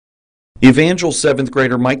Evangel seventh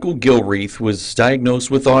grader Michael Gilreath was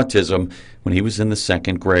diagnosed with autism when he was in the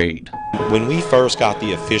second grade. When we first got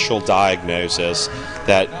the official diagnosis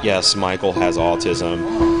that yes, Michael has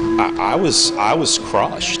autism, I was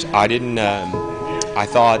crushed. I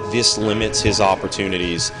thought this limits his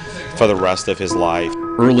opportunities for the rest of his life.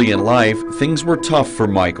 Early in life, things were tough for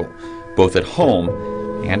Michael, both at home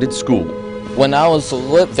and at school. When I was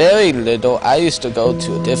very little, I used to go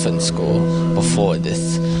to a different school before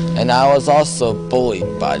this, and I was also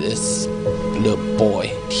bullied by this little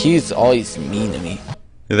boy. He's always mean to me.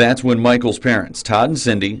 That's when Michael's parents, Todd and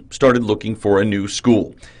Cindy, started looking for a new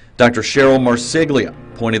school. Dr. Cheryl Marsiglia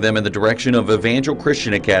pointed them in the direction of Evangel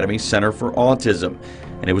Christian Academy Center for Autism,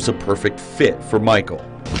 and it was a perfect fit for Michael.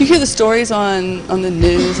 You hear the stories on the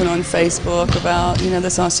news and on Facebook about,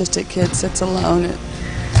 this autistic kid sits alone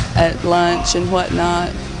at lunch and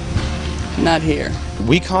whatnot. Not here.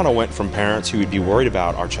 We kind of went from parents who would be worried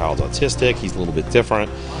about our child's autistic, he's a little bit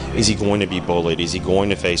different, is he going to be bullied, is he going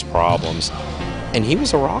to face problems, and he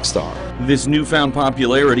was a rock star. This newfound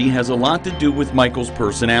popularity has a lot to do with Michael's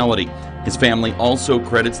personality. His family also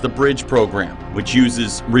credits the Bridge program, which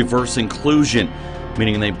uses reverse inclusion,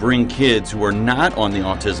 meaning they bring kids who are not on the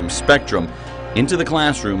autism spectrum into the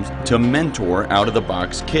classrooms to mentor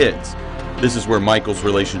out-of-the-box kids. This is where Michael's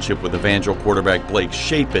relationship with Evangel quarterback Blake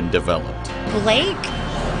Shapen developed. Blake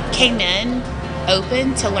came in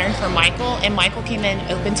open to learn from Michael, and Michael came in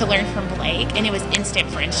open to learn from Blake, and it was instant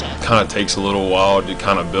friendship. Kind of takes a little while to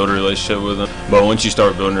kind of build a relationship with them, but once you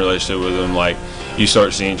start building a relationship with them, like, you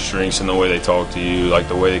start seeing strengths in the way they talk to you, like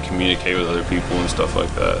the way they communicate with other people and stuff like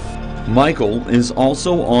that. Michael is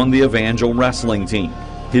also on the Evangel wrestling team,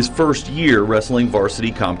 his first year wrestling varsity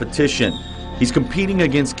competition. He's competing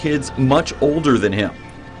against kids much older than him.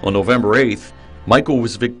 On November 8th, Michael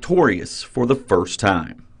was victorious for the first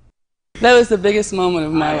time. That was the biggest moment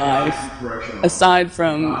of my life, aside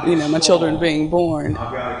from, my children being born.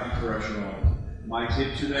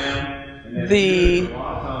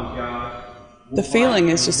 The feeling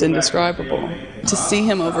is just indescribable. To see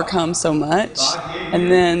him overcome so much,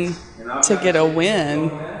 and then to get a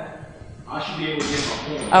win,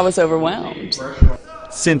 I was overwhelmed.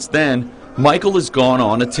 Since then, Michael has gone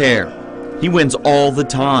on a tear. He wins all the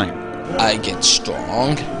time. I get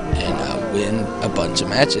strong and I win a bunch of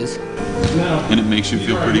matches. And it makes you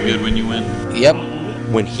feel pretty good when you win? Yep.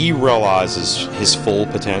 When he realizes his full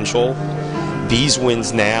potential, these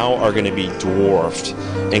wins now are going to be dwarfed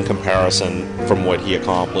in comparison from what he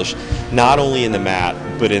accomplished, not only in the mat,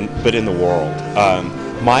 but in the world.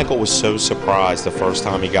 Michael was so surprised the first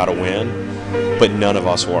time he got a win, but none of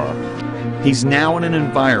us were. He's now in an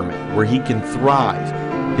environment where he can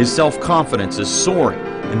thrive. His self-confidence is soaring,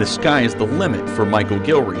 and the sky is the limit for Michael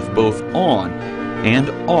Gilreath, both on and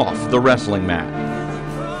off the wrestling mat.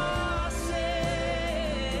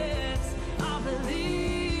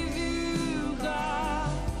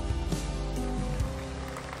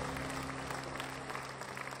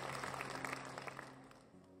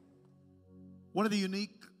 One of the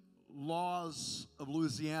unique laws of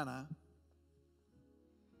Louisiana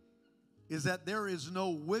is that there is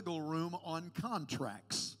no wiggle room on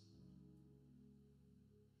contracts.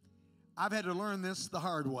 I've had to learn this the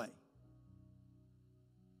hard way.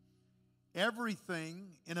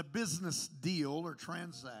 Everything in a business deal or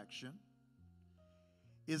transaction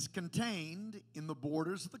is contained in the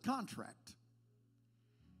borders of the contract.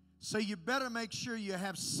 So you better make sure you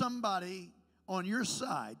have somebody on your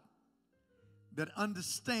side that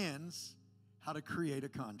understands how to create a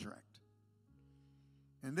contract.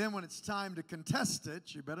 And then when it's time to contest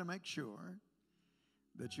it, you better make sure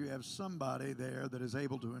that you have somebody there that is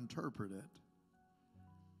able to interpret it.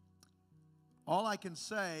 All I can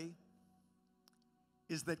say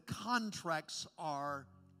is that contracts are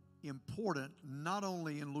important not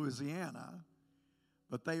only in Louisiana,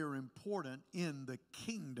 but they are important in the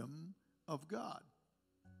kingdom of God.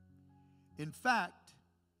 In fact,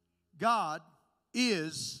 God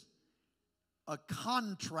is a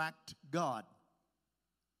contract God.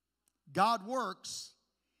 God works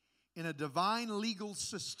in a divine legal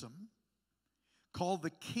system called the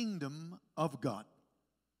kingdom of God.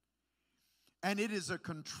 And it is a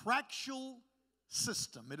contractual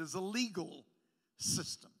system. It is a legal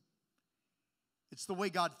system. It's the way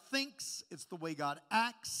God thinks. It's the way God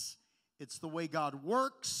acts. It's the way God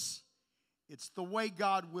works. It's the way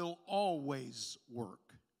God will always work.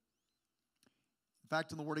 In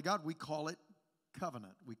fact, in the Word of God, we call it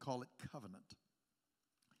covenant. We call it covenant.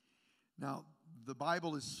 Now, the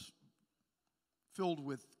Bible is filled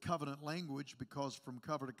with covenant language because from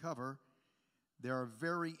cover to cover, there are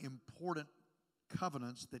very important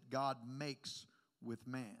covenants that God makes with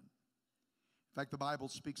man. In fact, the Bible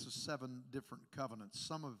speaks of 7 different covenants.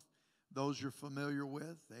 Some of those you're familiar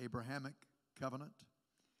with: the Abrahamic covenant,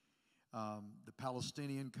 the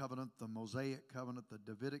Palestinian covenant, the Mosaic covenant, the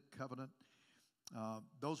Davidic covenant.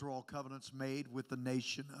 Those are all covenants made with the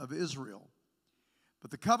nation of Israel.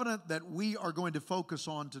 But the covenant that we are going to focus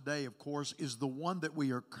on today, of course, is the one that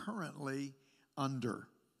we are currently under.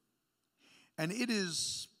 And it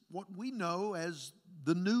is what we know as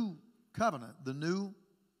the New Covenant, the New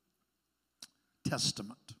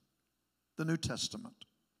Testament. The New Testament.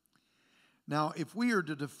 Now, if we are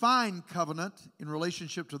to define covenant in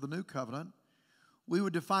relationship to the New Covenant, we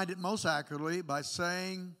would define it most accurately by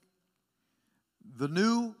saying the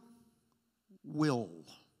new will.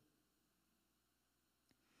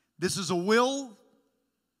 This is a will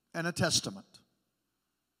and a testament.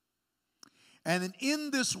 And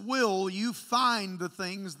in this will, you find the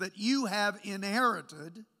things that you have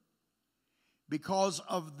inherited because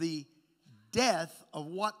of the death of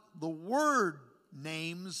what the Word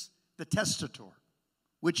names the testator,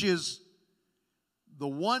 which is the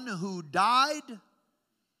one who died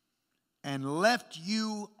and left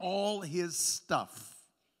you all his stuff.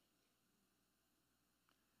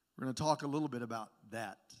 We're going to talk a little bit about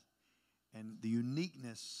that and the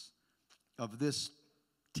uniqueness of this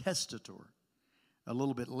testator a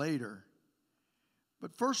little bit later.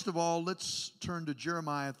 But first of all, let's turn to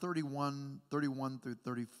Jeremiah 31 through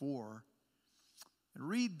 34 and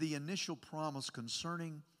read the initial promise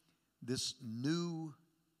concerning this new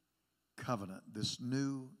covenant, this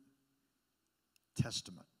new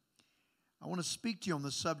testament. I want to speak to you on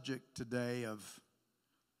the subject today of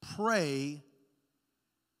pray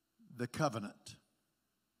the covenant.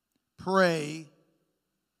 Pray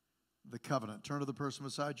the covenant. Turn to the person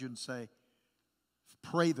beside you and say,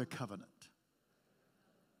 pray the covenant.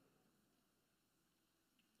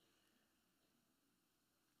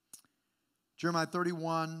 Jeremiah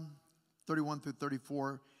 31 through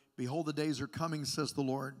 34. Behold, the days are coming, says the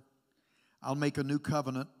Lord. I'll make a new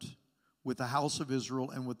covenant with the house of Israel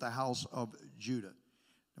and with the house of Judah.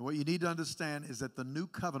 And what you need to understand is that the new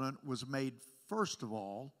covenant was made, first of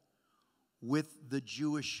all, with the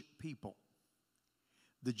Jewish people.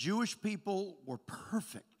 The Jewish people were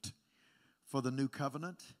perfect for the new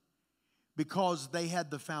covenant because they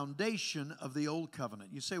had the foundation of the old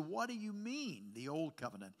covenant. You say, what do you mean, the old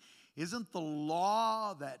covenant? Isn't the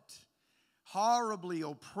law that horribly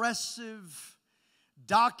oppressive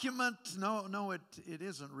document? No, it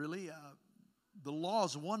isn't really. The law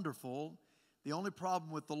is wonderful. The only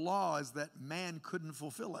problem with the law is that man couldn't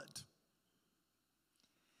fulfill it.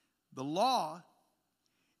 The law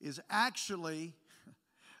is actually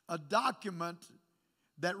a document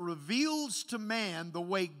that reveals to man the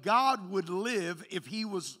way God would live if he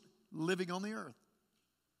was living on the earth.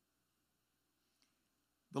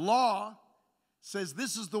 The law says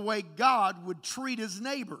this is the way God would treat his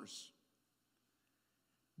neighbors.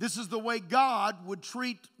 This is the way God would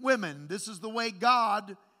treat women. This is the way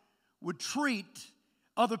God would treat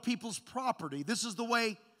other people's property. This is the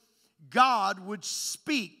way God would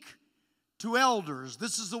speak to elders.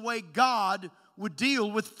 This is the way God would deal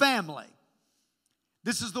with family.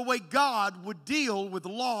 This is the way God would deal with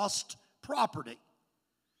lost property.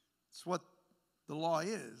 It's what the law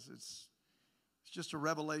is. It's just a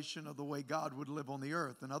revelation of the way God would live on the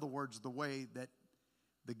earth. In other words, the way that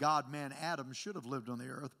the God-man Adam should have lived on the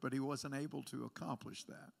earth, but he wasn't able to accomplish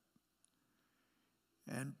that.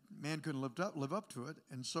 And man couldn't live up to it,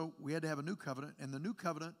 and so we had to have a new covenant, and the new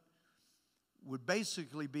covenant would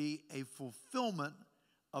basically be a fulfillment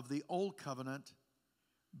of the old covenant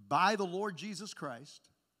by the Lord Jesus Christ,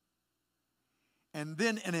 and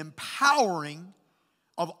then an empowering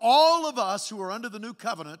of all of us who are under the new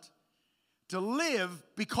covenant to live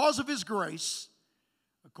because of his grace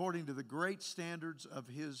according to the great standards of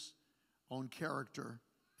his own character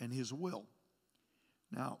and his will.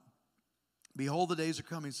 Now, behold, the days are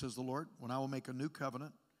coming, says the Lord, when I will make a new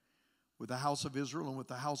covenant with the house of Israel and with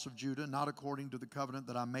the house of Judah, not according to the covenant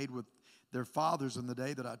that I made with their fathers in the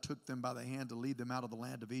day that I took them by the hand to lead them out of the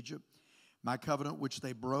land of Egypt. My covenant which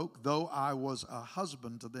they broke, though I was a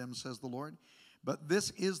husband to them, says the Lord. But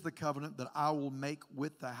this is the covenant that I will make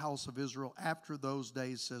with the house of Israel after those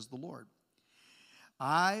days, says the Lord.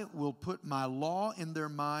 I will put my law in their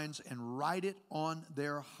minds and write it on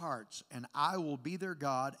their hearts, and I will be their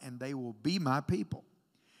God, and they will be my people.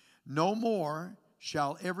 No more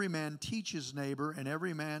shall every man teach his neighbor and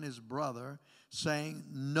every man his brother, saying,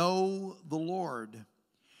 know the Lord.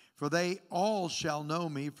 For they all shall know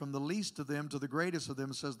me, from the least of them to the greatest of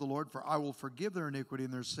them, says the Lord. For I will forgive their iniquity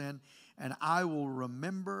and their sin, and I will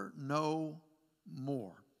remember no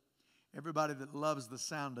more. Everybody that loves the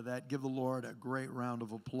sound of that, give the Lord a great round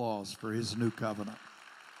of applause for His new covenant.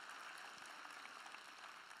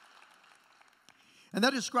 And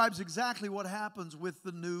that describes exactly what happens with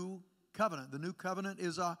the new covenant. The new covenant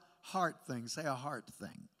is a heart thing. Say a heart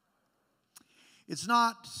thing. It's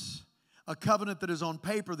not a covenant that is on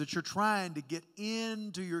paper that you're trying to get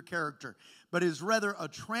into your character, but is rather a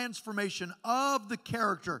transformation of the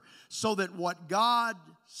character so that what God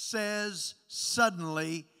says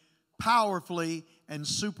suddenly, powerfully, and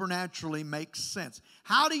supernaturally makes sense.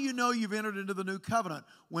 How do you know you've entered into the new covenant?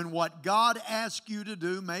 When what God asks you to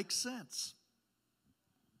do makes sense.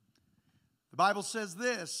 The Bible says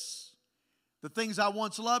this: the things I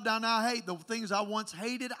once loved, I now hate. The things I once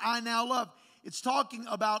hated, I now love. It's talking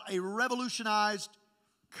about a revolutionized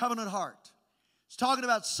covenant heart. It's talking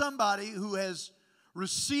about somebody who has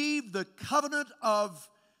received the covenant of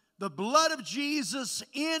the blood of Jesus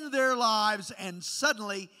in their lives, and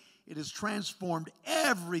suddenly it has transformed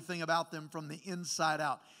everything about them from the inside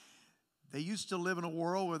out. They used to live in a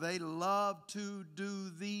world where they loved to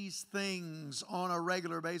do these things on a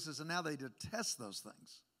regular basis, and now they detest those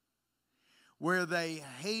things. Where they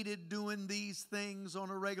hated doing these things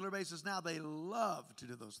on a regular basis, now they love to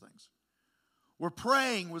do those things. Where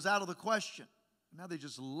praying was out of the question, now they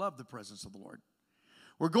just love the presence of the Lord.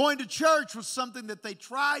 Where going to church was something that they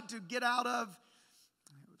tried to get out of,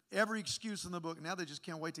 every excuse in the book, now they just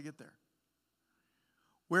can't wait to get there.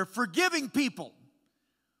 Where forgiving people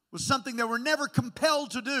was something they were never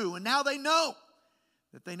compelled to do, and now they know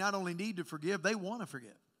that they not only need to forgive, they want to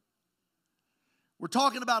forgive. We're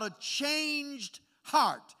talking about a changed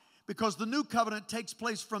heart, because the new covenant takes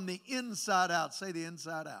place from the inside out. Say the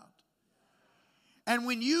inside out. And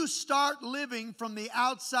when you start living from the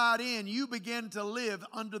outside in, you begin to live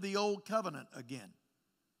under the old covenant again.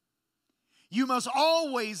 You must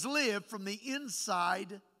always live from the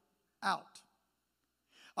inside out.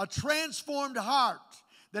 A transformed heart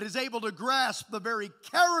that is able to grasp the very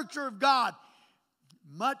character of God,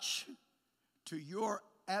 much to your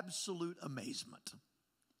absolute amazement.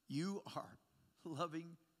 You are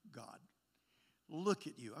loving God. Look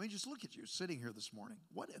at you. I mean, just look at you sitting here this morning.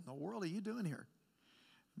 What in the world are you doing here?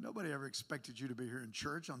 Nobody ever expected you to be here in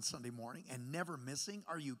church on Sunday morning and never missing.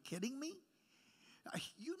 Are you kidding me?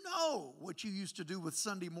 You know what you used to do with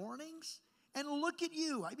Sunday mornings. And look at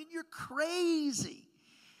you. I mean, you're crazy.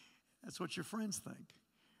 That's what your friends think.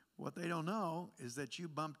 What they don't know is that you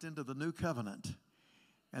bumped into the new covenant.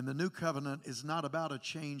 And the new covenant is not about a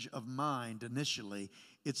change of mind initially.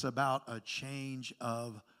 It's about a change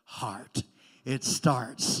of heart. It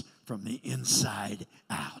starts from the inside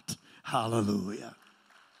out. Hallelujah.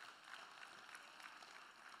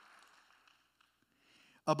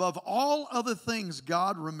 Above all other things,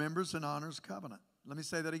 God remembers and honors covenant. Let me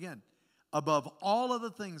say that again. Above all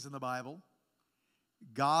other things in the Bible,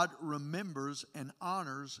 God remembers and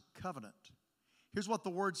honors covenant. Here's what the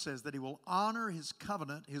Word says, that He will honor His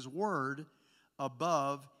covenant, His Word,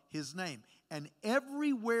 above His name. And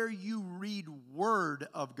everywhere you read Word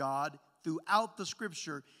of God throughout the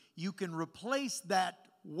Scripture, you can replace that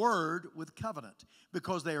word with covenant,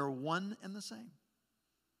 because they are one and the same.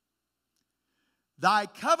 Thy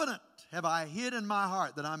covenant have I hid in my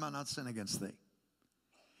heart, that I might not sin against thee.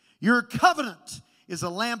 Your covenant is a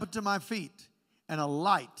lamp unto my feet and a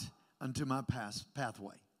light unto my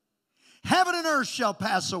pathway. Heaven and earth shall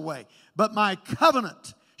pass away, but my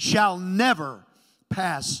covenant shall never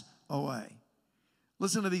pass away.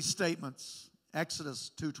 Listen to these statements.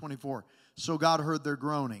 Exodus 2:24. So God heard their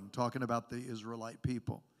groaning, talking about the Israelite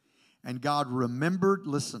people. And God remembered,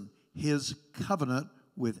 listen, His covenant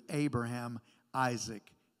with Abraham, Isaac,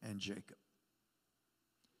 and Jacob.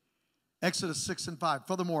 Exodus 6:5.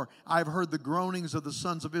 Furthermore, I have heard the groanings of the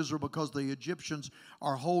sons of Israel, because the Egyptians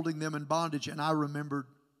are holding them in bondage. And I remembered,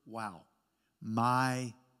 wow,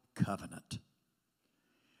 my covenant.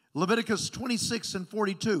 Leviticus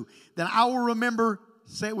 26:42. Then I will remember,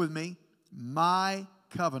 say it with me, my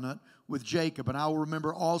covenant with Jacob. And I will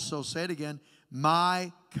remember also, say it again,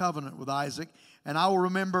 my covenant with Isaac. And I will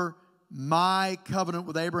remember my covenant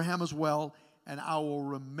with Abraham as well. And I will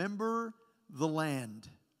remember the land.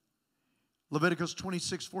 Leviticus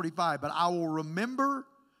 26:45. But I will remember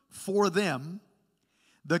for them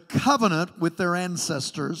the covenant with their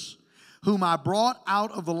ancestors, whom I brought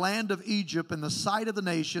out of the land of Egypt in the sight of the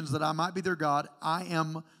nations, that I might be their God. I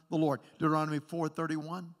am the Lord. Deuteronomy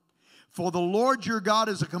 4:31. For the Lord your God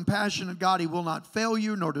is a compassionate God. He will not fail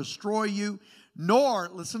you nor destroy you, nor,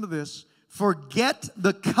 listen to this, forget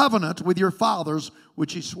the covenant with your fathers,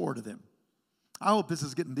 which He swore to them. I hope this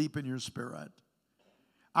is getting deep in your spirit.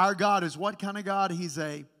 Our God is what kind of God? He's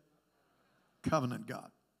a covenant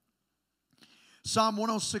God. Psalm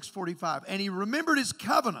 106:45. And he remembered his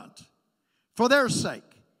covenant for their sake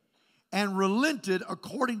and relented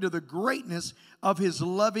according to the greatness of his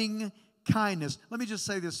loving kindness. Let me just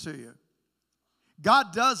say this to you.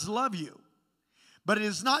 God does love you. But it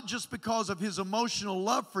is not just because of his emotional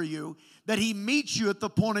love for you that he meets you at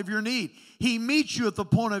the point of your need. He meets you at the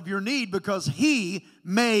point of your need because he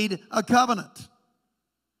made a covenant.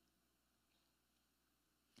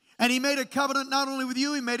 And he made a covenant not only with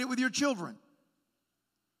you, he made it with your children.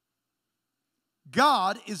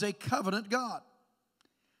 God is a covenant God.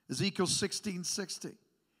 Ezekiel 16:60.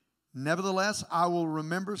 Nevertheless, I will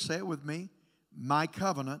remember, say it with me, my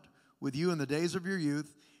covenant with you in the days of your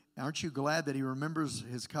youth. Aren't you glad that he remembers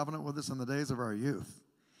his covenant with us in the days of our youth?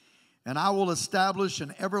 And I will establish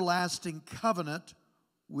an everlasting covenant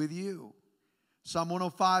with you. Psalm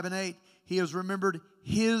 105:8. He has remembered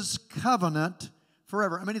his covenant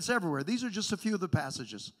forever. I mean, it's everywhere. These are just a few of the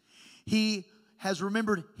passages. He has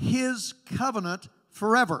remembered his covenant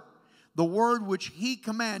forever. The word which he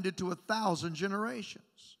commanded to 1,000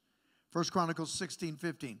 generations. 1 Chronicles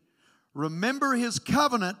 16:15. Remember his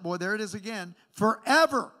covenant, boy, there it is again,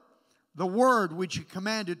 forever. The word which he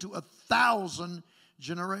commanded to 1,000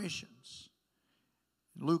 generations.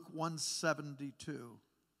 Luke 1:72.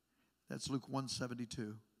 That's Luke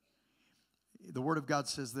 1:72. The word of God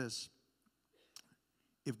says this.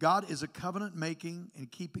 If God is a covenant-making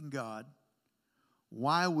and keeping God,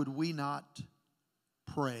 why would we not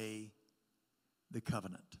pray the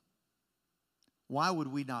covenant? Why would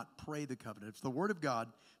we not pray the covenant? If the word of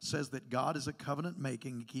God says that God is a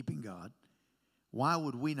covenant-making and keeping God, why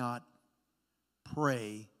would we not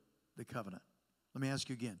pray the covenant? Let me ask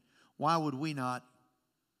you again. Why would we not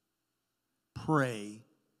pray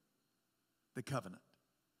the covenant?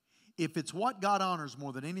 If it's what God honors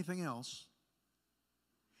more than anything else,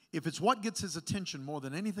 if it's what gets his attention more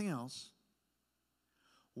than anything else,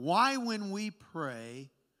 why, when we pray,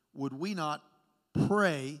 would we not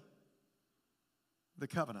pray the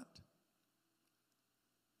covenant?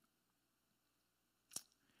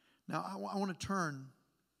 Now, I want to turn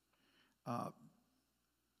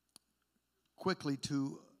quickly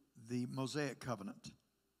to the Mosaic covenant.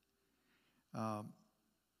 And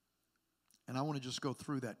I want to just go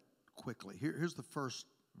through that quickly. Here's the first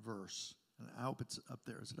verse. And I hope it's up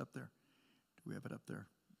there. Is it up there? Do we have it up there?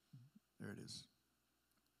 There it is.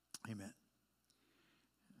 Amen.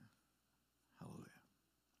 Hallelujah.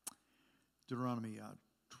 Deuteronomy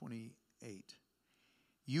 28.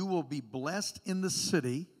 You will be blessed in the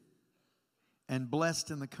city and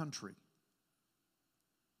blessed in the country.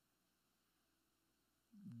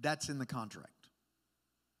 That's in the contract.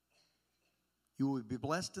 You will be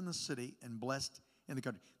blessed in the city and blessed in the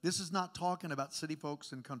country. This is not talking about city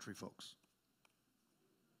folks and country folks.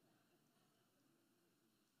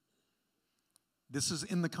 This is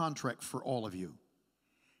in the contract for all of you.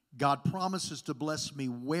 God promises to bless me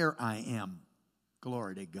where I am.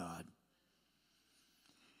 Glory to God.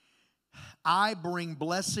 I bring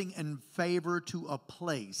blessing and favor to a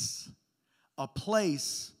place. A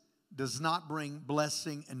place does not bring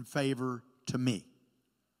blessing and favor to me.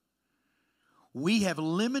 We have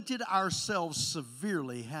limited ourselves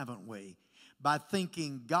severely, haven't we, by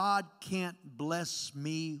thinking God can't bless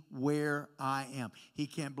me where I am. He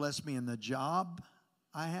can't bless me in the job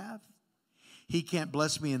I have. He can't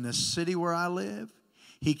bless me in the city where I live.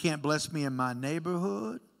 He can't bless me in my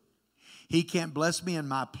neighborhood. He can't bless me in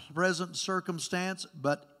my present circumstance.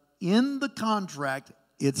 But in the contract,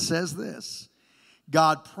 it says this.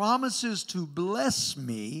 God promises to bless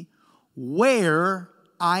me where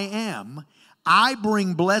I am. I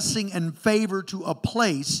bring blessing and favor to a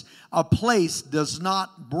place. A place does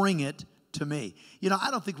not bring it to me. You know,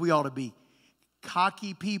 I don't think we ought to be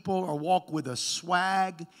cocky people or walk with a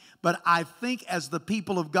swag, but I think as the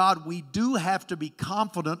people of God, we do have to be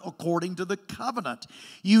confident according to the covenant.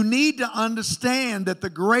 You need to understand that the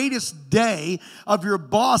greatest day of your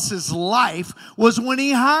boss's life was when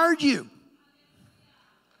he hired you.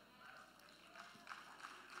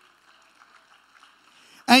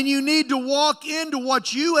 And you need to walk into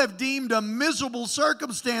what you have deemed a miserable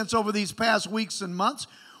circumstance over these past weeks and months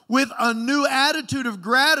with a new attitude of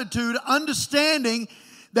gratitude, understanding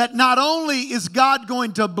that not only is God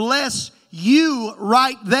going to bless you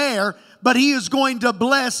right there, but He is going to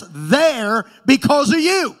bless there because of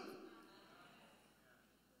you.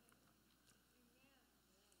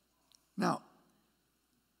 Now,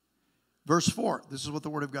 verse 4, this is what the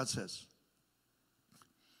Word of God says.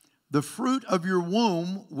 The fruit of your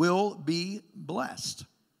womb will be blessed.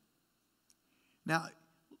 Now,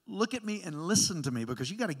 look at me and listen to me because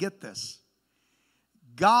you got to get this.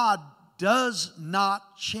 God does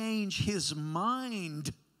not change his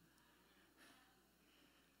mind.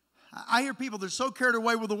 I hear people, they're so carried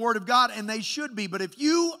away with the Word of God, and they should be. But if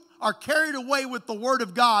you are carried away with the Word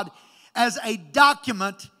of God as a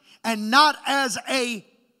document and not as a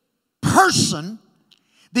person,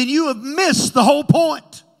 then you have missed the whole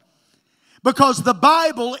point. Because the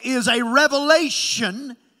Bible is a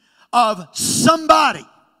revelation of somebody.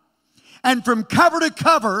 And from cover to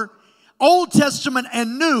cover, Old Testament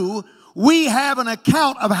and New, we have an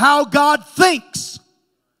account of how God thinks.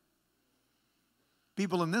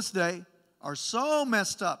 People in this day are so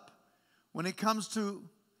messed up when it comes to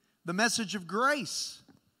the message of grace.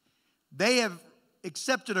 They have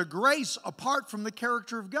accepted a grace apart from the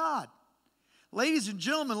character of God. Ladies and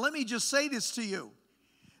gentlemen, let me just say this to you.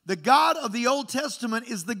 The God of the Old Testament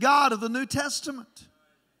is the God of the New Testament.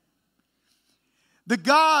 The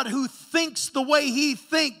God who thinks the way He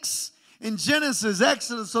thinks in Genesis,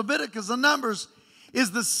 Exodus, Leviticus, and Numbers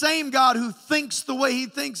is the same God who thinks the way He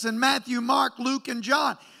thinks in Matthew, Mark, Luke, and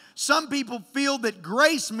John. Some people feel that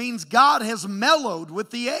grace means God has mellowed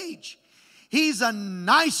with the age. He's a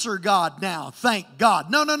nicer God now, thank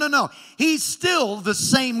God. No. He's still the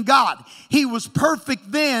same God. He was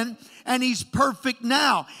perfect then, and He's perfect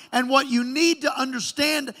now. And what you need to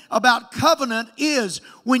understand about covenant is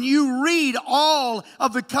when you read all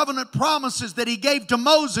of the covenant promises that He gave to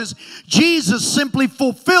Moses, Jesus simply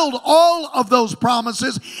fulfilled all of those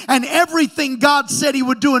promises, and everything God said He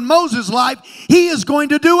would do in Moses' life, He is going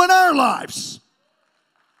to do in our lives.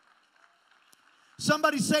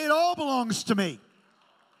 Somebody say, it all belongs to me.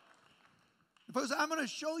 Folks, I'm going to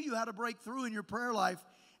show you how to break through in your prayer life,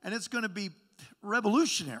 and it's going to be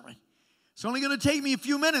revolutionary. It's only going to take me a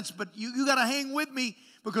few minutes, but you got to hang with me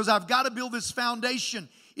because I've got to build this foundation.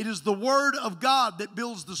 It is the Word of God that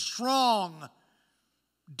builds the strong,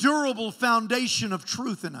 durable foundation of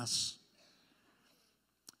truth in us.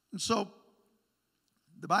 And so,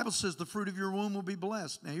 the Bible says the fruit of your womb will be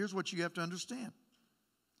blessed. Now, here's what you have to understand.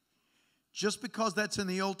 Just because that's in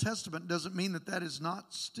the Old Testament doesn't mean that that is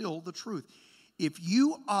not still the truth. If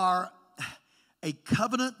you are a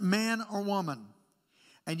covenant man or woman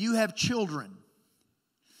and you have children,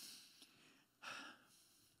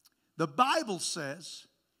 the Bible says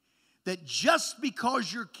that just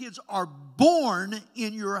because your kids are born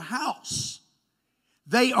in your house,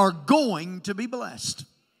 they are going to be blessed.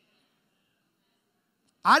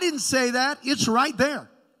 I didn't say that. It's right there.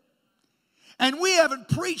 And we haven't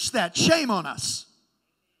preached that. Shame on us.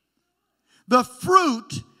 The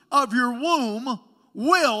fruit of your womb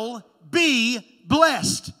will be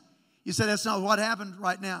blessed. You say that's not what happened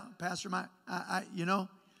right now, Pastor. I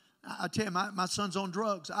tell you, my son's on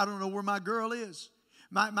drugs. I don't know where my girl is.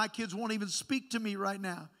 My kids won't even speak to me right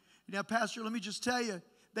now. Now, Pastor, let me just tell you,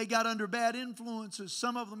 they got under bad influences.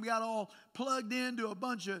 Some of them got all plugged into a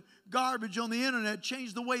bunch of garbage on the internet,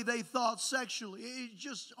 changed the way they thought sexually. It's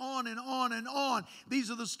just on and on and on. These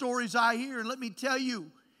are the stories I hear. And let me tell you,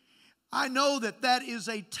 I know that that is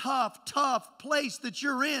a tough place that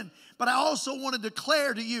you're in. But I also want to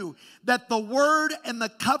declare to you that the Word and the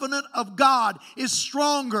covenant of God is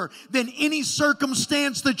stronger than any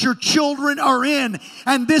circumstance that your children are in.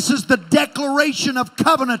 And this is the declaration of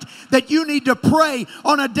covenant that you need to pray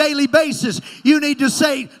on a daily basis. You need to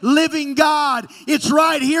say, living God, it's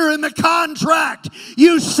right here in the contract.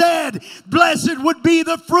 You said, blessed would be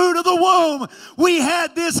the fruit of the womb. We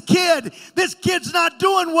had this kid. This kid's not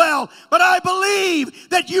doing well, but I believe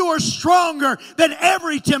that you are stronger than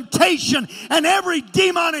every temptation and every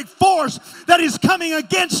demonic force that is coming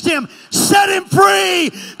against him. Set him free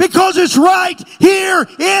because it's right here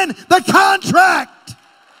in the contract.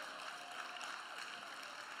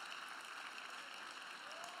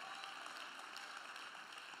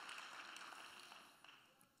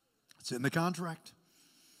 It's in the contract.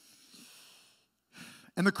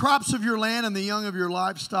 And the crops of your land and the young of your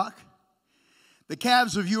livestock, the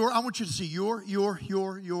calves of your, I want you to see your.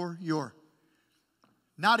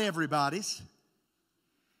 Not everybody's.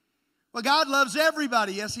 Well, God loves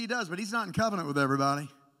everybody. Yes, He does, but He's not in covenant with everybody.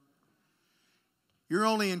 You're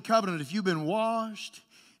only in covenant if you've been washed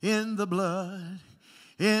in the blood,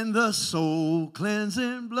 in the soul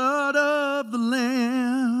cleansing blood of the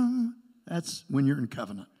Lamb. That's when you're in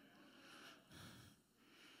covenant.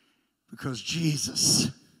 Because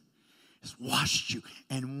Jesus has washed you.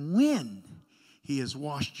 And when He has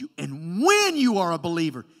washed you, and when you are a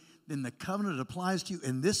believer, then the covenant applies to you.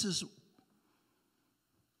 And this is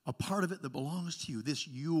a part of it that belongs to you. This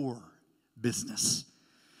your business.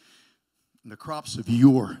 And the crops of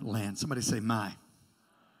your land. Somebody say my.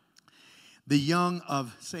 The young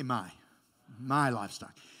of, say my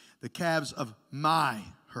livestock. The calves of my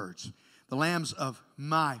herds. the lambs of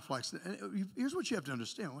my flocks. And here's what you have to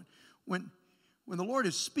understand. When the Lord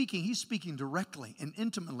is speaking, He's speaking directly and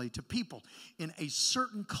intimately to people in a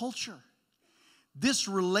certain culture. This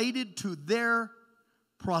related to their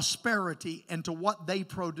prosperity and to what they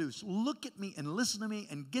produce. Look at me and listen to me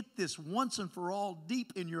and get this once and for all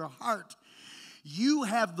deep in your heart. You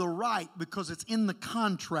have the right, because it's in the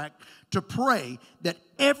contract, to pray that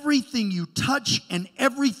everything you touch and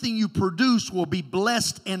everything you produce will be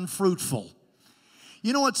blessed and fruitful.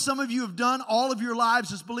 You know what some of you have done all of your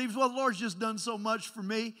lives as believers? Well, the Lord's just done so much for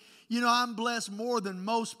me. You know, I'm blessed more than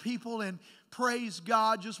most people, and praise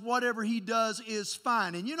God, just whatever He does is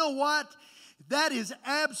fine. And you know what? That is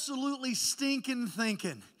absolutely stinking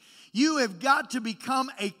thinking. You have got to become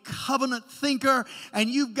a covenant thinker, and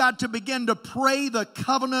you've got to begin to pray the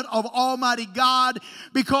covenant of Almighty God,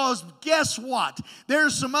 because guess what?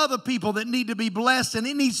 There's some other people that need to be blessed, and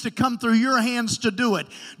it needs to come through your hands to do it.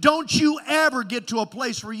 Don't you ever get to a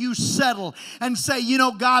place where you settle and say, you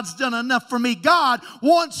know, God's done enough for me. God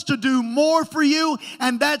wants to do more for you,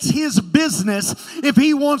 and that's His business. If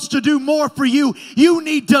He wants to do more for you, you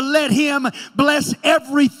need to let Him bless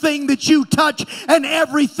everything that you touch and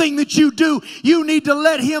everything that you do. You need to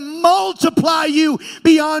let Him multiply you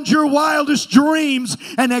beyond your wildest dreams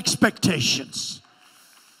and expectations.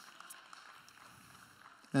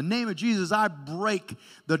 In the name of Jesus, I break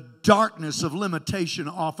the darkness of limitation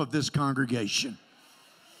off of this congregation.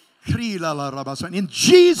 In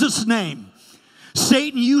Jesus' name,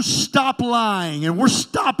 Satan, you stop lying, and we're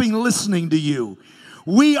stopping listening to you.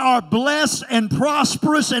 We are blessed and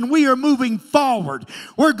prosperous, and we are moving forward.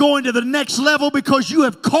 We're going to the next level because you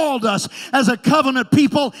have called us as a covenant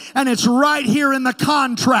people, and it's right here in the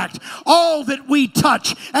contract. All that we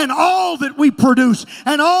touch and all that we produce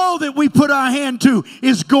and all that we put our hand to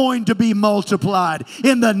is going to be multiplied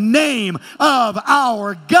in the name of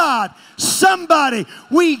our God. Somebody,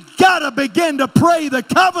 we got to begin to pray the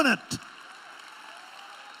covenant.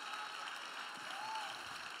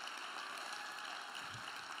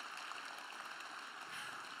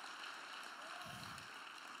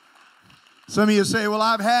 Some of you say, well,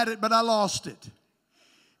 I've had it, but I lost it.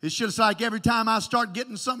 It's just like every time I start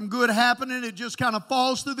getting something good happening, it just kind of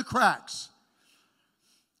falls through the cracks.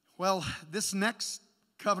 Well, this next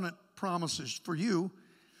covenant promises for you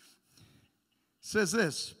says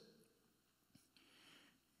this: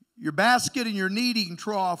 your basket and your kneading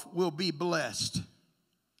trough will be blessed.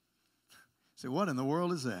 Say, what in the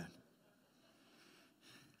world is that?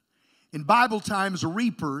 In Bible times,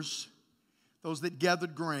 reapers, those that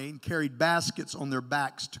gathered grain, carried baskets on their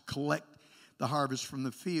backs to collect the harvest from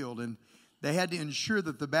the field. And they had to ensure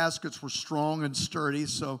that the baskets were strong and sturdy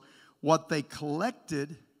so what they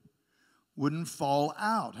collected wouldn't fall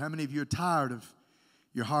out. How many of you are tired of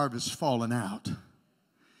your harvest falling out?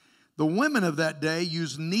 The women of that day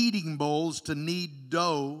used kneading bowls to knead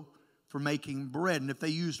dough for making bread. And if they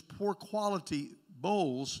used poor quality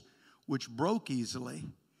bowls, which broke easily,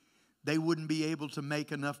 they wouldn't be able to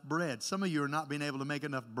make enough bread. Some of you are not being able to make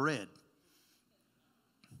enough bread.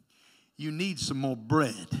 You need some more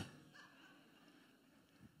bread.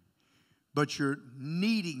 But your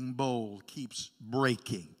kneading bowl keeps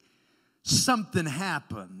breaking. Something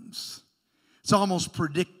happens. It's almost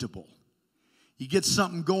predictable. You get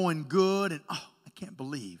something going good, and oh, I can't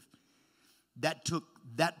believe that took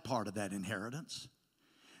that part of that inheritance.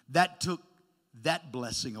 That took that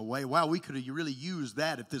blessing away. Wow, we could have really used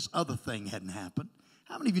that if this other thing hadn't happened.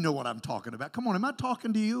 How many of you know what I'm talking about? Come on, am I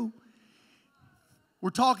talking to you?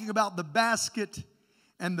 We're talking about the basket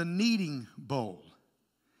and the kneading bowl.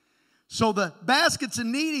 So the baskets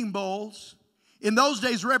and kneading bowls in those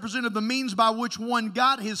days represented the means by which one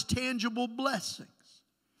got his tangible blessings.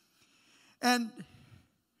 And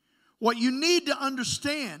what you need to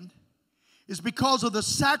understand is because of the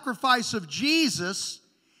sacrifice of Jesus,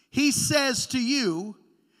 He says to you,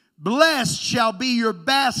 blessed shall be your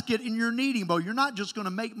basket and your kneading bowl. You're not just going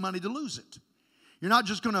to make money to lose it. You're not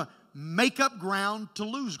just going to make up ground to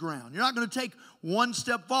lose ground. You're not going to take one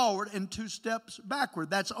step forward and two steps backward.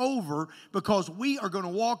 That's over, because we are going to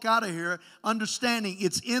walk out of here understanding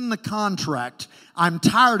it's in the contract. I'm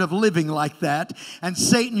tired of living like that. And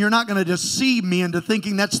Satan, you're not going to deceive me into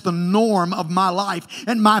thinking that's the norm of my life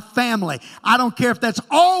and my family. I don't care if that's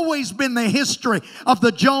always been the history of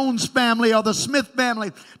the Jones family or the Smith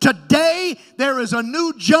family. Today, there is a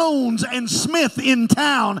new Jones and Smith in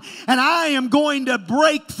town, and I am going to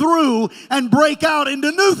break through and break out into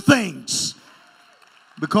new things.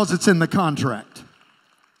 Because it's in the contract.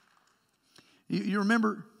 You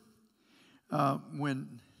remember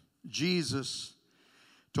when Jesus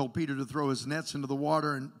told Peter to throw his nets into the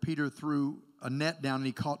water, and Peter threw a net down and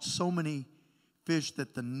he caught so many fish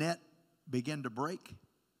that the net began to break.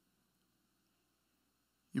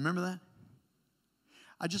 You remember that?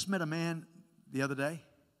 I just met a man the other day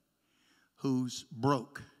who's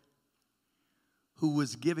broke, who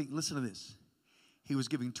was giving, listen to this, he was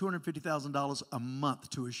giving $250,000 a month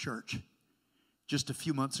to his church just a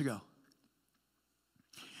few months ago.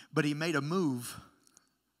 But he made a move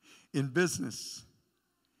in business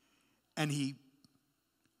and he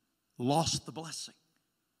lost the blessing.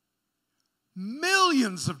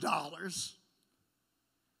 Millions of dollars.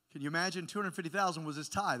 Can you imagine? $250,000 was his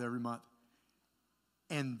tithe every month.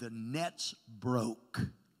 And the nets broke.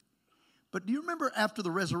 But do you remember after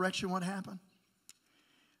the resurrection what happened?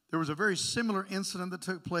 There was a very similar incident that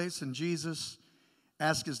took place, and Jesus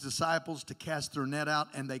asked his disciples to cast their net out,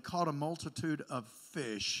 and they caught a multitude of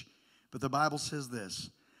fish. But the Bible says this,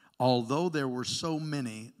 although there were so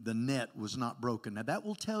many, the net was not broken. Now that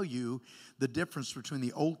will tell you the difference between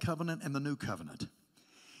the old covenant and the new covenant.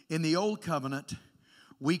 In the old covenant,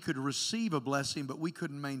 we could receive a blessing, but we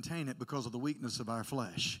couldn't maintain it because of the weakness of our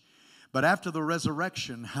flesh. But after the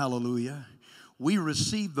resurrection, hallelujah, we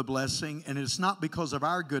receive the blessing, and it's not because of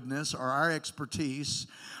our goodness or our expertise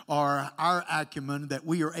or our acumen that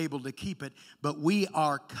we are able to keep it, but we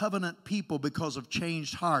are covenant people because of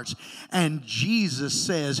changed hearts. And Jesus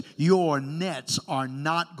says, your nets are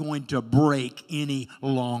not going to break any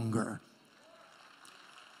longer.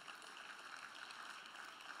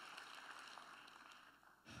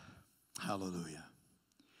 Hallelujah.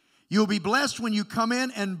 You'll be blessed when you come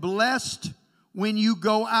in and blessed when you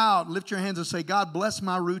go out. Lift your hands and say, God, bless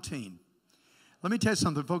my routine. Let me tell you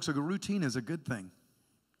something, folks. A routine is a good thing.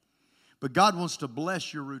 But God wants to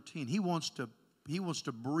bless your routine. He wants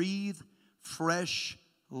to breathe fresh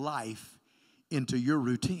life into your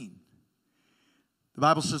routine. The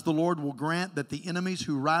Bible says the Lord will grant that the enemies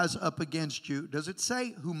who rise up against you, does it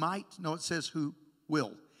say who might? No, it says who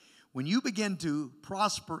will. When you begin to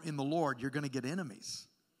prosper in the Lord, you're going to get enemies.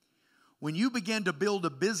 When you begin to build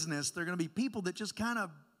a business, there are going to be people that just kind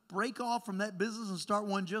of break off from that business and start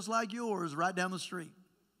one just like yours right down the street.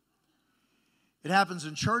 It happens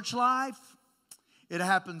in church life. It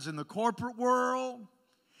happens in the corporate world.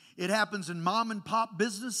 It happens in mom and pop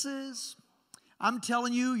businesses. I'm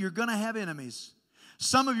telling you, you're going to have enemies.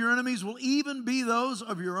 Some of your enemies will even be those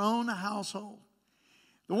of your own household.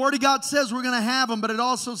 The Word of God says we're going to have them, but it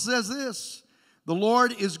also says this. The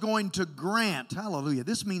Lord is going to grant, hallelujah,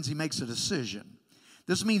 this means He makes a decision.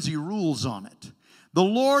 This means He rules on it. The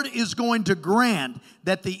Lord is going to grant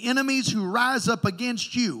that the enemies who rise up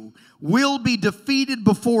against you will be defeated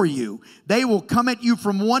before you. They will come at you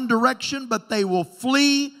from one direction, but they will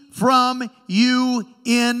flee from you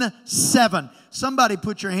in 7. Somebody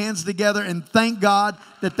put your hands together and thank God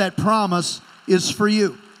that that promise is for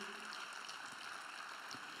you.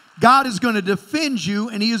 God is going to defend you,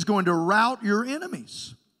 and He is going to rout your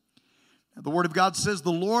enemies. Now, the Word of God says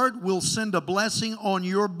the Lord will send a blessing on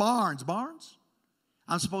your barns. Barns?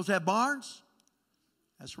 I'm supposed to have barns?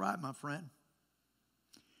 That's right, my friend.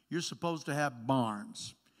 You're supposed to have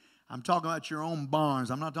barns. I'm talking about your own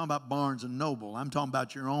barns. I'm not talking about Barnes and Noble. I'm talking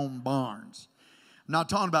about your own barns. I'm not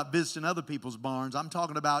talking about visiting other people's barns. I'm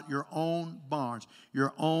talking about your own barns,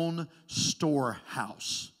 your own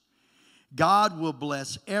storehouse. God will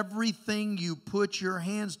bless everything you put your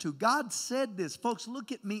hands to. God said this. Folks,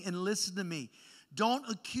 look at me and listen to me. Don't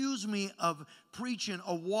accuse me of preaching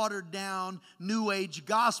a watered-down, New Age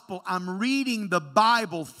gospel. I'm reading the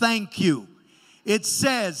Bible. Thank you. It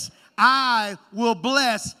says, I will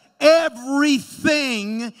bless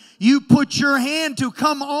everything you put your hand to.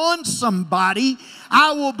 Come on, somebody.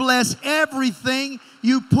 I will bless everything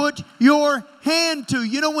you put your hand to.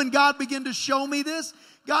 You know when God began to show me this?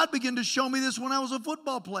 God began to show me this when I was a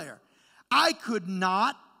football player. I could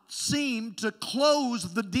not seem to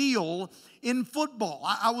close the deal in football.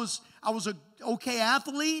 I was an okay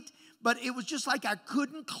athlete, but it was just like I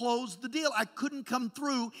couldn't close the deal. I couldn't come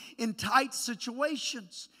through in tight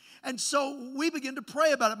situations. And so we began to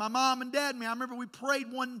pray about it. My mom and dad and me. I remember we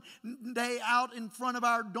prayed one day out in front of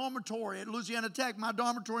our dormitory at Louisiana Tech, my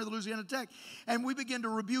dormitory at Louisiana Tech. And we began to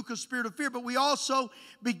rebuke a spirit of fear. But we also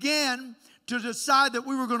began to decide that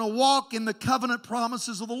we were going to walk in the covenant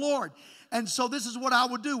promises of the Lord. And so this is what I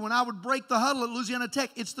would do. When I would break the huddle at Louisiana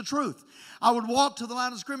Tech, it's the truth. I would walk to the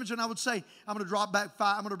line of scrimmage and I would say, I'm going to drop back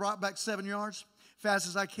 5, I'm going to drop back 7 yards fast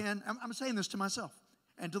as I can. I'm saying this to myself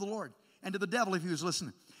and to the Lord and to the devil if he was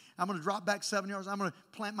listening. I'm going to drop back 7 yards. I'm going to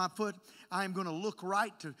plant my foot. I am going to look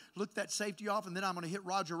right to look that safety off, and then I'm going to hit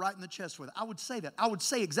Roger right in the chest with it. I would say that. I would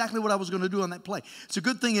say exactly what I was going to do on that play. It's a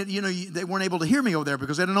good thing that, they weren't able to hear me over there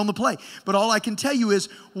because they didn't own the play. But all I can tell you is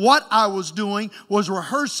what I was doing was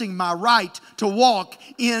rehearsing my right to walk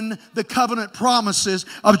in the covenant promises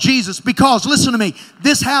of Jesus. Because, listen to me,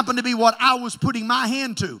 this happened to be what I was putting my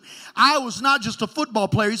hand to. I was not just a football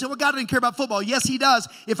player. You say, well, God didn't care about football. Yes, He does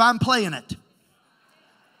if I'm playing it.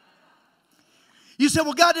 You said,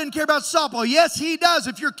 well, God didn't care about softball. Yes, He does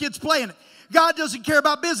if your kid's playing it. God doesn't care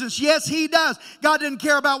about business. Yes, He does. God didn't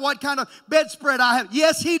care about what kind of bedspread I have.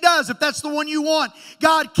 Yes, He does if that's the one you want.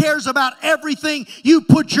 God cares about everything you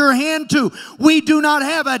put your hand to. We do not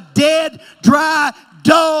have a dead, dry,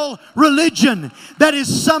 dull religion that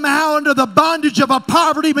is somehow under the bondage of a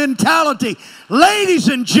poverty mentality. Ladies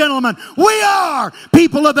and gentlemen, we are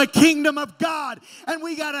people of the kingdom of God, and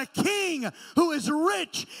we got a king who is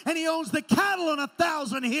rich, and He owns the cattle on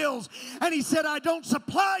 1,000 hills, and He said, I don't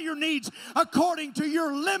supply your needs according to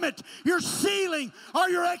your limit, your ceiling, or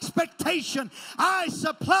your expectation. I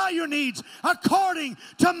supply your needs according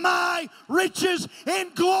to my riches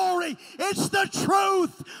in glory. It's the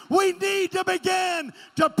truth. We need to begin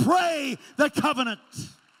to pray the covenant.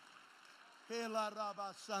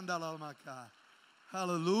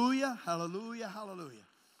 Hallelujah, hallelujah, hallelujah.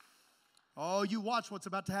 Oh, you watch what's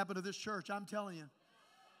about to happen to this church. I'm telling you.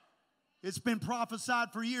 It's been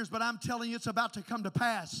prophesied for years, but I'm telling you it's about to come to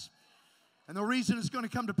pass. And the reason it's going to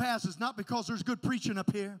come to pass is not because there's good preaching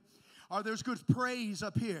up here or there's good praise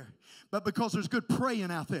up here, but because there's good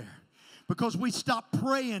praying out there. Because we stop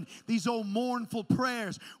praying these old mournful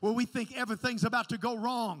prayers where we think everything's about to go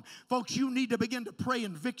wrong. Folks, you need to begin to pray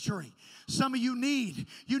in victory. Some of you need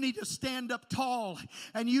to stand up tall,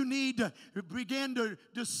 and you need to begin to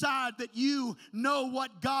decide that you know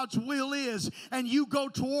what God's will is, and you go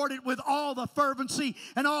toward it with all the fervency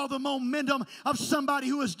and all the momentum of somebody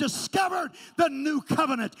who has discovered the new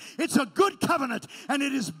covenant. It's a good covenant, and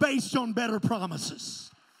it is based on better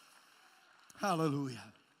promises. Hallelujah.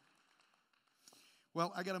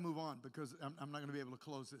 Well, I got to move on because I'm not going to be able to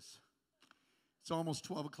close this. It's almost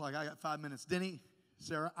 12 o'clock. I got 5 minutes. Denny,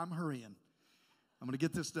 Sarah, I'm hurrying. I'm going to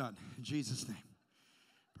get this done in Jesus' name.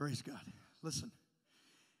 Praise God. Listen,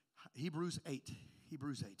 Hebrews 8.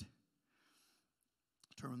 Hebrews 8.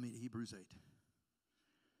 Turn with me to Hebrews 8.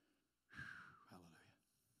 Hallelujah.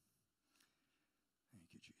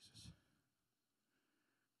 Thank you, Jesus.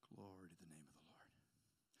 Glory to the name of the Lord.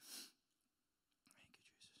 Thank you,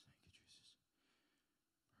 Jesus. Thank you, Jesus.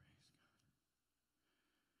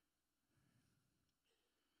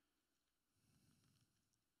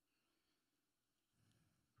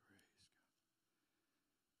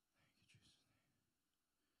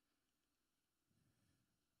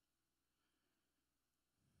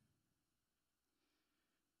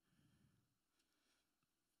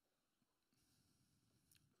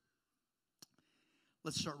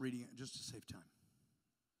 Let's start reading it just to save time.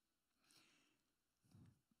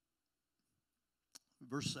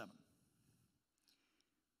 Verse 7.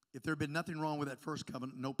 If there had been nothing wrong with that first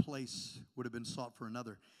covenant, no place would have been sought for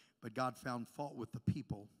another. But God found fault with the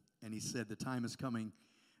people, and He said, the time is coming,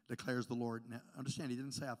 declares the Lord. Now, understand, He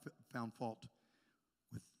didn't say I found fault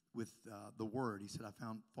with the word. He said, I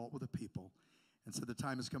found fault with the people, and said, the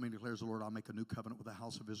time is coming, declares the Lord. I'll make a new covenant with the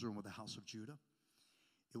house of Israel and with the house of Judah.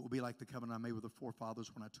 It will be like the covenant I made with the forefathers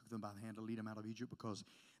when I took them by the hand to lead them out of Egypt, because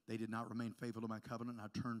they did not remain faithful to my covenant, and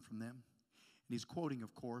I turned from them. And He's quoting,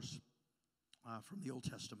 of course, from the Old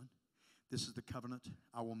Testament. This is the covenant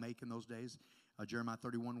I will make in those days. Jeremiah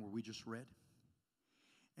 31, where we just read.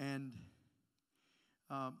 And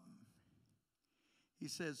he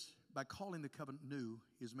says, by calling the covenant new,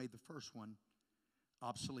 He has made the first one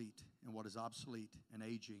obsolete. And what is obsolete and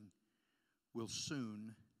aging will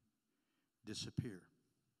soon disappear.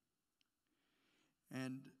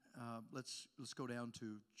 And let's go down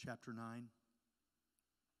to chapter 9,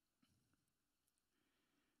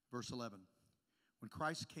 verse 11. When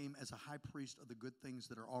Christ came as a high priest of the good things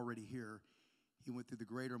that are already here, He went through the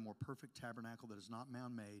greater and more perfect tabernacle that is not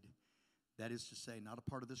man-made, that is to say, not a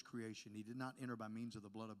part of this creation. He did not enter by means of the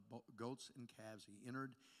blood of goats and calves. He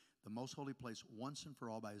entered the most holy place once and for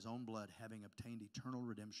all by His own blood, having obtained eternal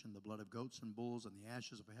redemption, the blood of goats and bulls and the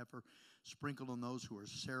ashes of a heifer, sprinkled on those who are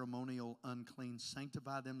ceremonial unclean,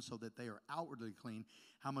 sanctify them so that they are outwardly clean.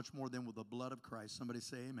 How much more then will the blood of Christ, somebody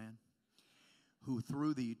say amen, who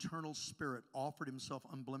through the eternal Spirit offered Himself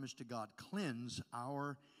unblemished to God, cleanse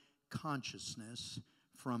our consciousness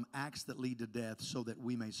from acts that lead to death, so that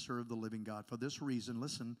we may serve the living God. For this reason,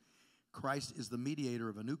 listen, Christ is the mediator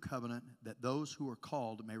of a new covenant, that those who are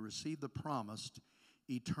called may receive the promised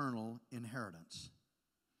eternal inheritance.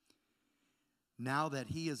 Now that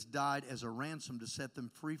he has died as a ransom to set them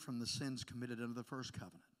free from the sins committed under the first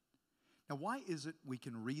covenant. Now, why is it we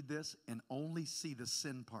can read this and only see the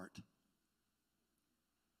sin part?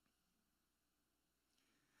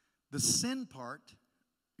 The sin part,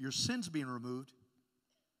 your sins being removed,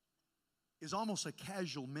 is almost a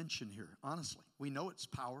casual mention here, honestly. We know it's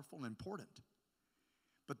powerful and important.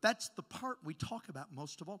 But that's the part we talk about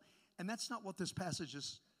most of all. And that's not what this passage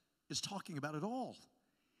is talking about at all.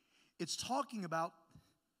 It's talking about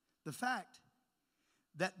the fact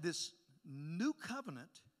that this new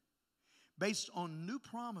covenant, based on new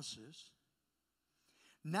promises,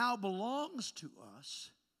 now belongs to us,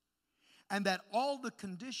 and that all the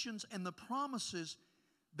conditions and the promises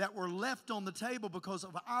that were left on the table because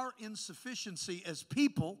of our insufficiency as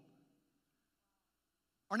people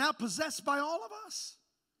are now possessed by all of us.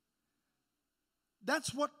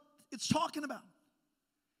 That's what it's talking about.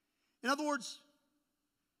 In other words,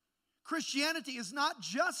 Christianity is not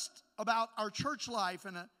just about our church life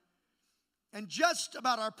and just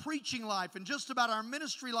about our preaching life and just about our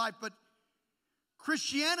ministry life, but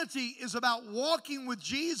Christianity is about walking with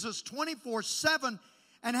Jesus 24/7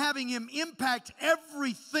 and having Him impact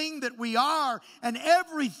everything that we are and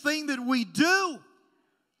everything that we do.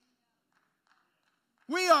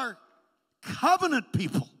 We are covenant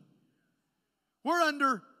people. We're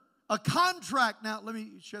under a contract. Now, let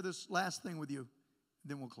me share this last thing with you,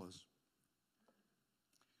 then we'll close.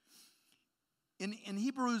 In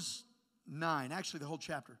Hebrews 9, actually the whole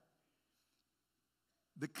chapter,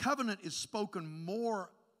 the covenant is spoken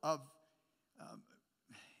more of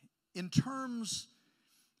in terms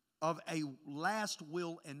of a last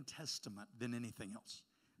will and testament than anything else.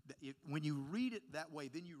 When you read it that way,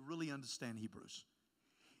 then you really understand Hebrews.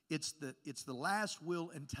 It's the last will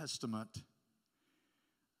and testament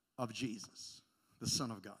of Jesus, the Son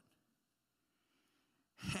of God.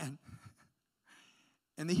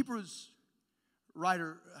 And the Hebrews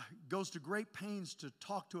writer goes to great pains to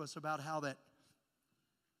talk to us about how that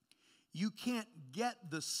you can't get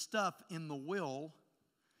the stuff in the will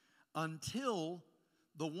until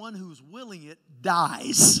the one who's willing it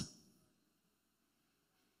dies.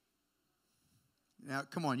 Now,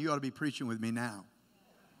 come on, you ought to be preaching with me now.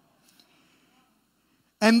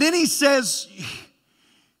 And then he says,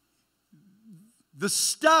 the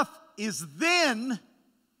stuff is then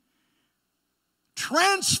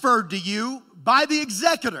transferred to you by the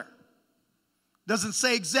executor. Doesn't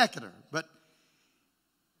say executor, but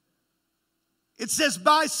it says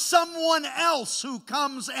by someone else who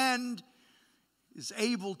comes and is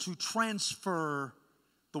able to transfer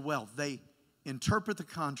the wealth. They interpret the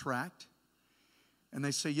contract and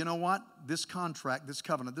they say, you know what? This contract, this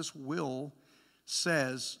covenant, this will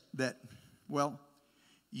says that, well,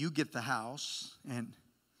 you get the house and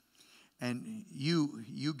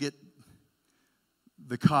you get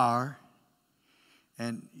the car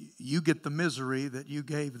and you get the misery that you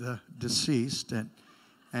gave the deceased and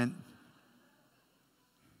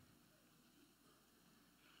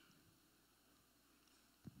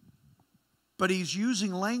but he's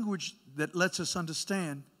using language that lets us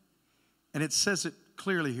understand, and it says it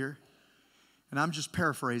clearly here, and I'm just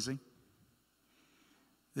paraphrasing,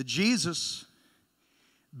 that Jesus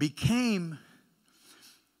became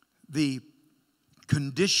the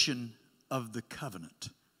condition of the covenant.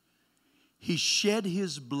 He shed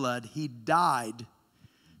His blood. He died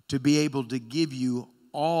to be able to give you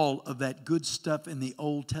all of that good stuff in the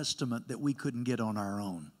Old Testament that we couldn't get on our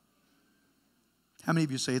own. How many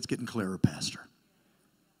of you say it's getting clearer, Pastor?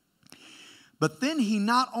 But then He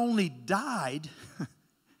not only died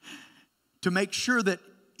to make sure that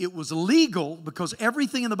it was legal, because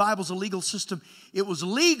everything in the Bible is a legal system. It was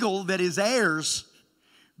legal that His heirs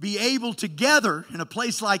be able to gather in a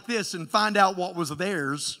place like this and find out what was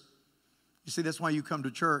theirs. You see, that's why you come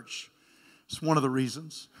to church. It's one of the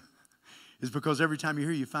reasons. Is because every time you're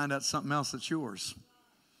here, you find out something else that's yours.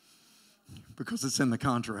 Because it's in the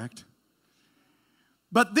contract.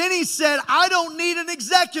 But then He said, I don't need an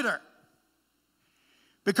executor.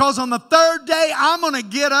 Because on the third day, I'm going to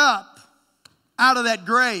get up out of that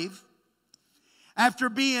grave after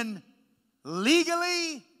being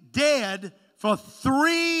legally dead for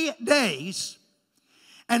 3 days.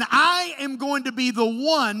 And I am going to be the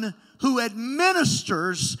one who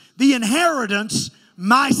administers the inheritance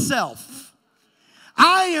myself.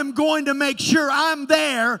 I am going to make sure I'm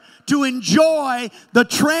there to enjoy the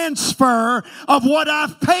transfer of what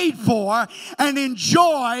I've paid for and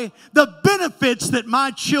enjoy the benefits that my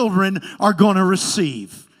children are going to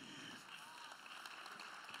receive.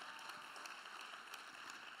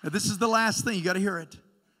 Now, this is the last thing. You got to hear it.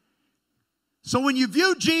 So when you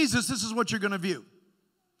view Jesus, this is what you're going to view.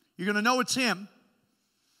 You're going to know it's him.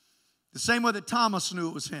 The same way that Thomas knew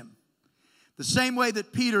it was him. The same way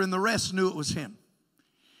that Peter and the rest knew it was him.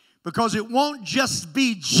 Because it won't just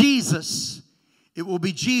be Jesus. It will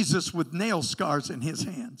be Jesus with nail scars in his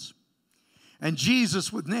hands. And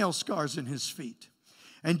Jesus with nail scars in his feet.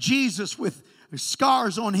 And Jesus with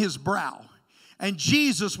scars on his brow. And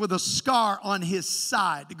Jesus with a scar on his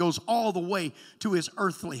side that goes all the way to his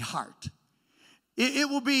earthly heart. It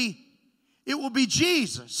will be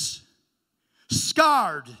Jesus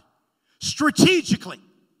scarred strategically,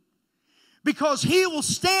 because he will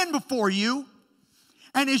stand before you,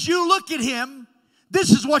 and as you look at him,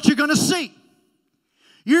 this is what you're going to see.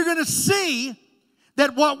 You're going to see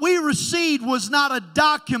that what we received was not a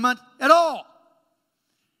document at all,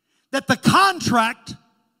 that the contract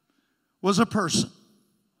was a person.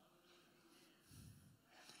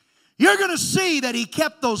 You're going to see that he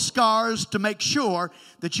kept those scars to make sure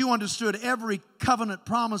that you understood every covenant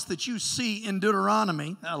promise that you see in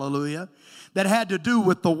Deuteronomy, hallelujah, that had to do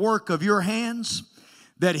with the work of your hands,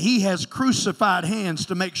 that he has crucified hands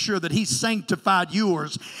to make sure that he sanctified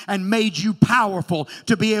yours and made you powerful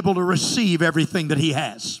to be able to receive everything that he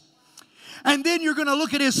has. And then you're going to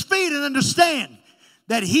look at his feet and understand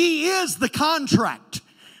that he is the contract,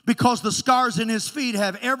 because the scars in his feet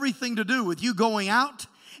have everything to do with you going out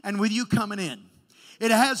and with you coming in. It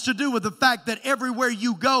has to do with the fact that everywhere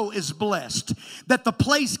you go is blessed. That the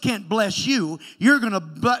place can't bless you. You're going to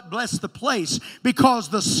bless the place, because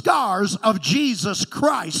the scars of Jesus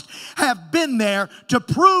Christ have been there to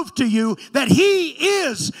prove to you that he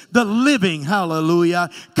is the living, hallelujah,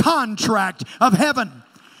 contract of heaven.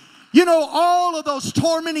 You know, all of those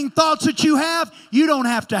tormenting thoughts that you have, you don't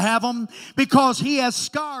have to have them, because he has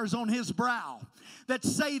scars on his brow that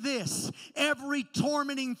say this: every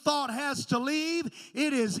tormenting thought has to leave.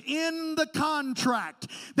 It is in the contract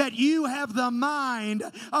that you have the mind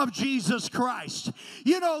of Jesus Christ.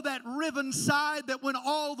 You know, that riven side that went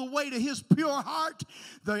all the way to his pure heart?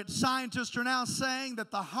 The scientists are now saying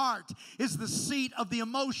that the heart is the seat of the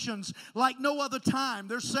emotions like no other time.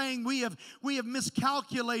 They're saying we have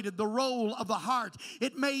miscalculated the role of the heart.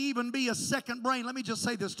 It may even be a second brain. Let me just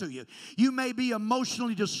say this to you. You may be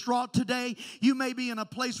emotionally distraught today. You may be in a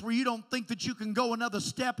place where you don't think that you can go another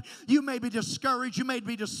step. You may be discouraged. You may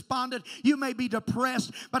be despondent. You may be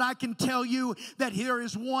depressed. But I can tell you that here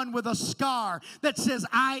is one with a scar that says,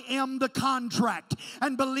 I am the contract.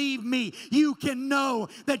 And believe me, you can know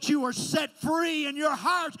that you are set free in your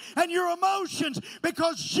heart and your emotions,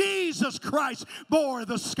 because Jesus Christ bore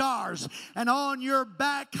the scars. And on your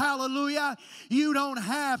back, hallelujah, you don't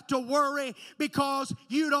have to worry, because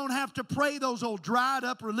you don't have to pray those old dried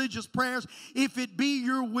up religious prayers. If it be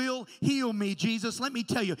your will, heal me, Jesus. Let me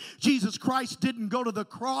tell you, Jesus Christ didn't go to the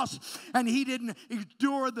cross and he didn't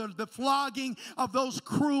endure the flogging of those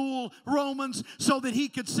cruel Romans so that he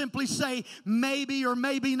could simply say maybe or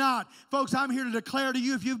maybe not. Folks, I'm here to declare to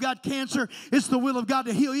you, if you've got cancer, it's the will of God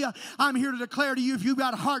to heal you. I'm here to declare to you, if you've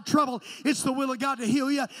got heart trouble, it's the will of God to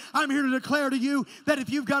heal you. I'm here to declare to you that if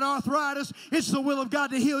you've got arthritis, it's the will of God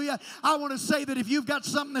to heal you. I want to say that if you've got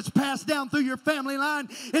something that's passed down through your family line,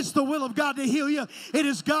 it's the will of God to heal you. It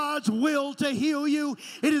is God's will to heal you.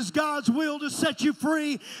 It is God's will to set you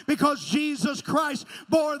free, because Jesus Christ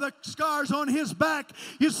bore the scars on his back.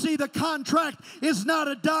 You see, the contract is not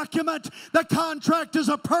a document. The contract is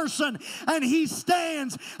a person, and he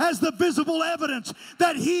stands as the visible evidence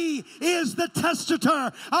that he is the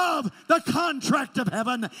testator of the contract of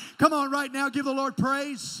heaven. Come on, right now, give the Lord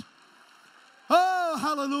praise. Oh,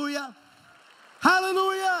 hallelujah.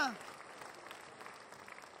 Hallelujah.